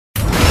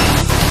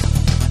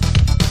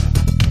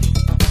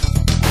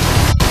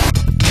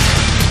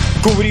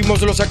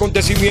Cubrimos los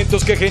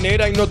acontecimientos que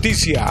generan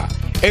noticia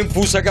en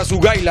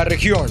Fusagasugá y la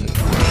región.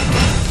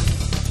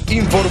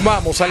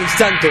 Informamos al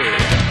instante.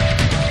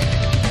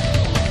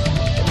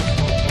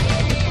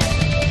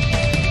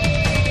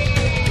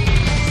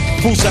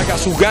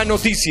 Fusagasugá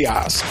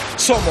Noticias.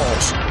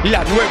 Somos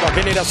la nueva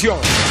generación.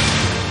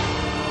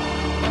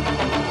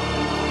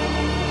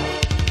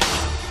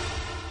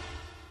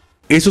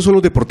 Esos son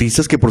los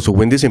deportistas que por su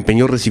buen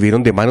desempeño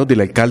recibieron de manos del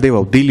alcalde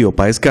Baudilio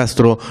Páez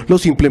Castro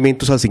los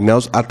implementos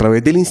asignados a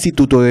través del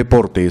Instituto de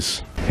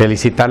Deportes.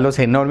 Felicitarlos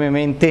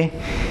enormemente,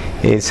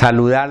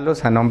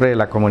 saludarlos a nombre de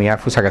la comunidad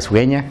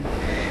fusagasugueña,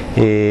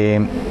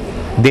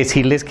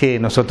 decirles que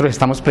nosotros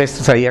estamos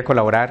prestos ahí a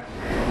colaborar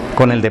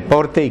con el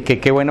deporte y que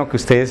qué bueno que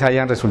ustedes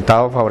hayan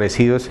resultado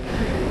favorecidos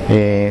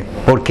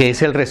porque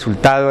es el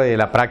resultado de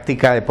la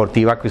práctica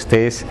deportiva que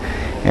ustedes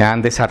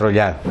han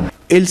desarrollado.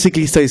 El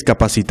ciclista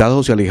discapacitado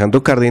José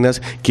Alejandro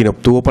Cárdenas, quien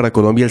obtuvo para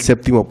Colombia el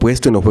 7º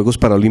puesto en los Juegos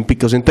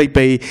Paralímpicos en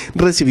Taipei,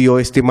 recibió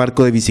este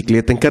marco de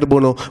bicicleta en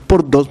carbono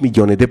por 2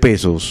 millones de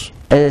pesos.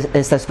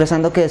 Está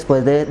expresando que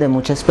después de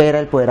mucha espera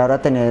el poder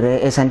ahora tener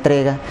esa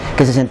entrega,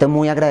 que se siente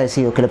muy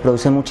agradecido, que le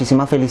produce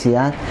muchísima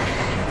felicidad,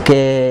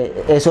 que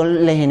eso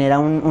le genera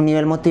un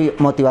nivel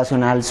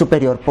motivacional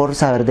superior por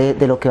saber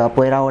de lo que va a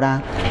poder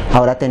ahora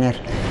tener.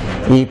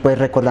 Y pues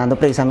recordando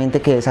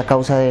precisamente que es a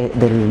causa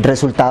del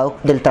resultado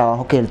del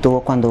trabajo que él tuvo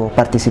cuando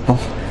participó.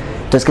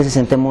 Entonces que se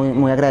siente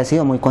muy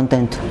agradecido, muy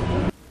contento.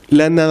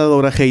 La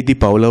nadadora Heidi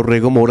Paola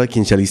Orrego Mora,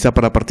 quien se alista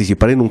para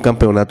participar en un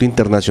campeonato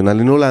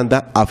internacional en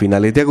Holanda a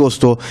finales de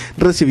agosto,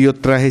 recibió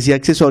trajes y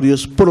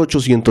accesorios por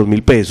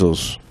 800.000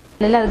 pesos.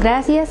 Las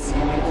gracias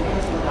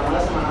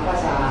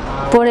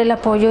por el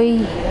apoyo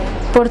y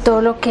por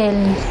todo lo que él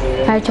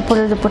ha hecho por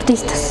los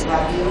deportistas.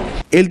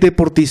 El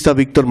deportista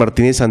Víctor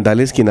Martínez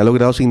Sandales, quien ha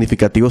logrado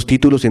significativos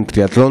títulos en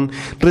triatlón,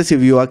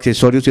 recibió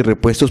accesorios y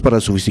repuestos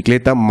para su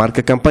bicicleta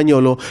marca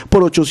Campañolo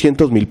por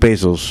 800.000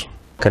 pesos.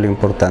 Que lo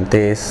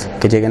importante es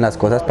que lleguen las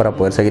cosas para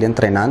poder seguir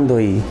entrenando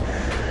y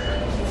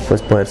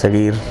pues poder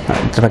seguir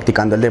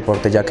practicando el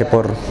deporte, ya que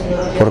por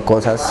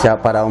cosas se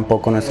ha parado un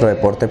poco nuestro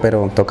deporte,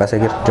 pero toca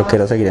seguir. Yo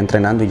quiero seguir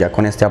entrenando y ya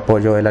con este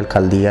apoyo de la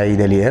alcaldía y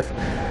del líder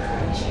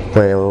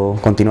puedo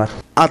continuar.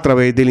 A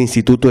través del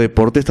Instituto de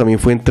Deportes también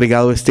fue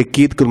entregado este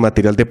kit con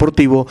material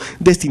deportivo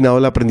destinado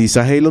al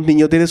aprendizaje de los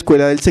niños de la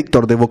escuela del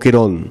sector de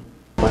Boquerón.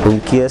 Un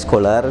kit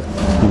escolar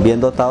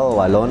bien dotado de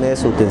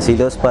balones,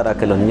 utensilios para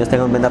que los niños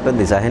tengan un buen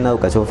aprendizaje en la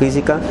educación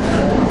física,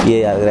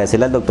 y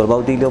agradecerle al doctor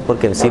Baudilio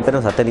porque siempre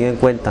nos ha tenido en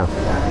cuenta.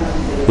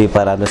 Y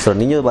para nuestros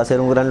niños va a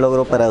ser un gran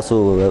logro para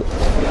su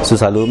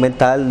salud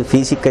mental,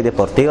 física y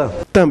deportiva.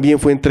 También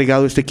fue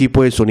entregado este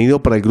equipo de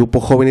sonido para el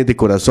grupo Jóvenes de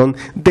Corazón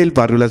del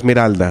barrio La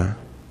Esmeralda.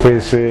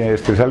 Pues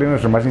expresarle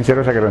nuestros más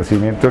sinceros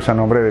agradecimientos a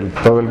nombre de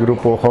todo el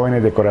grupo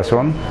Jóvenes de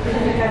Corazón,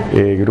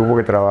 grupo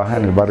que trabaja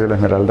en el barrio La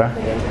Esmeralda.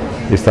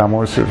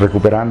 Estamos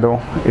recuperando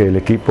el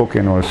equipo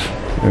que nos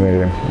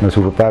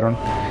hurtaron,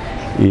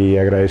 y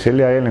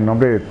agradecerle a él en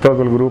nombre de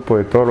todo el grupo,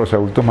 de todos los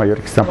adultos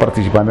mayores que están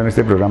participando en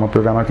este programa, un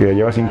programa que ya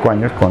lleva 5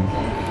 años con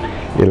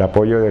el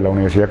apoyo de la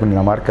Universidad de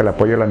Cundinamarca, el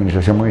apoyo de la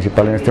Administración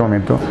Municipal en este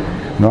momento.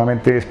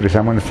 Nuevamente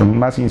expresamos nuestros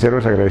más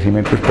sinceros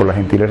agradecimientos por la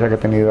gentileza que ha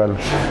tenido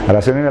al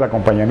hacernos el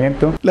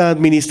acompañamiento. La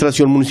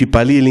Administración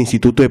Municipal y el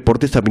Instituto de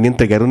Deportes también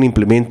entregaron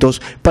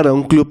implementos para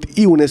un club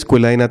y una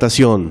escuela de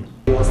natación.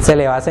 Se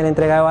le va a hacer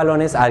entrega de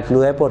balones al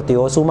Club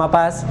Deportivo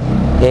Sumapaz,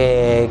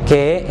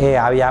 que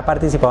había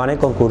participado en el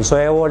concurso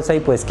de bolsa y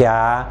pues que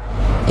ha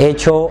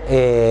hecho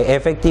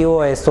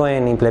efectivo esto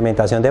en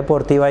implementación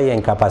deportiva y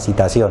en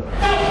capacitación.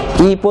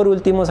 Y por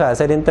último se va a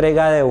hacer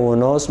entrega de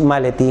unos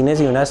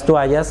maletines y unas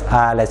toallas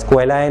a la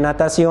escuela de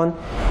natación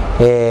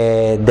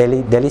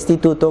del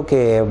instituto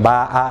que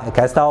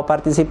ha estado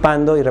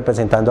participando y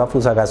representando a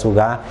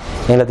Fusagasugá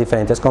en las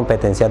diferentes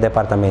competencias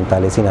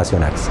departamentales y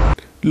nacionales.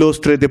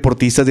 Los 3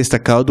 deportistas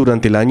destacados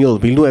durante el año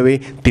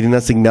 2009 tienen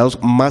asignados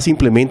más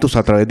implementos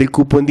a través del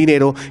cupo en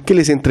dinero que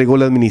les entregó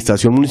la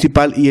Administración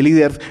Municipal y el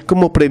líder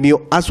como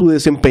premio a su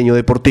desempeño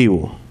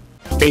deportivo.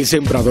 El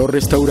Sembrador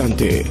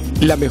Restaurante,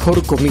 la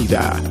mejor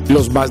comida,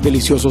 los más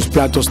deliciosos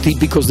platos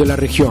típicos de la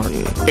región.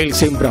 El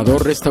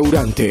Sembrador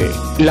Restaurante,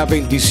 la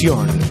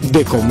bendición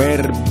de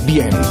comer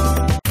bien.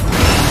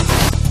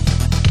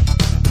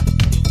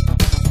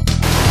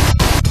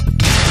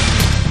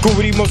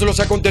 Cubrimos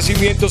los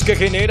acontecimientos que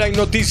generan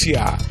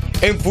noticia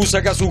en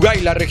Fusagasugá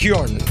y la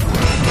región.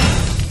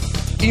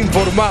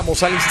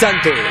 Informamos al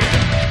instante.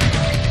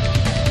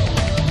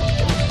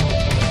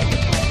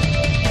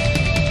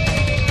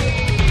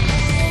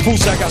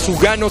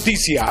 Fusagasugá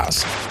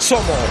Noticias.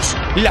 Somos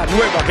la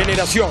nueva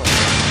generación.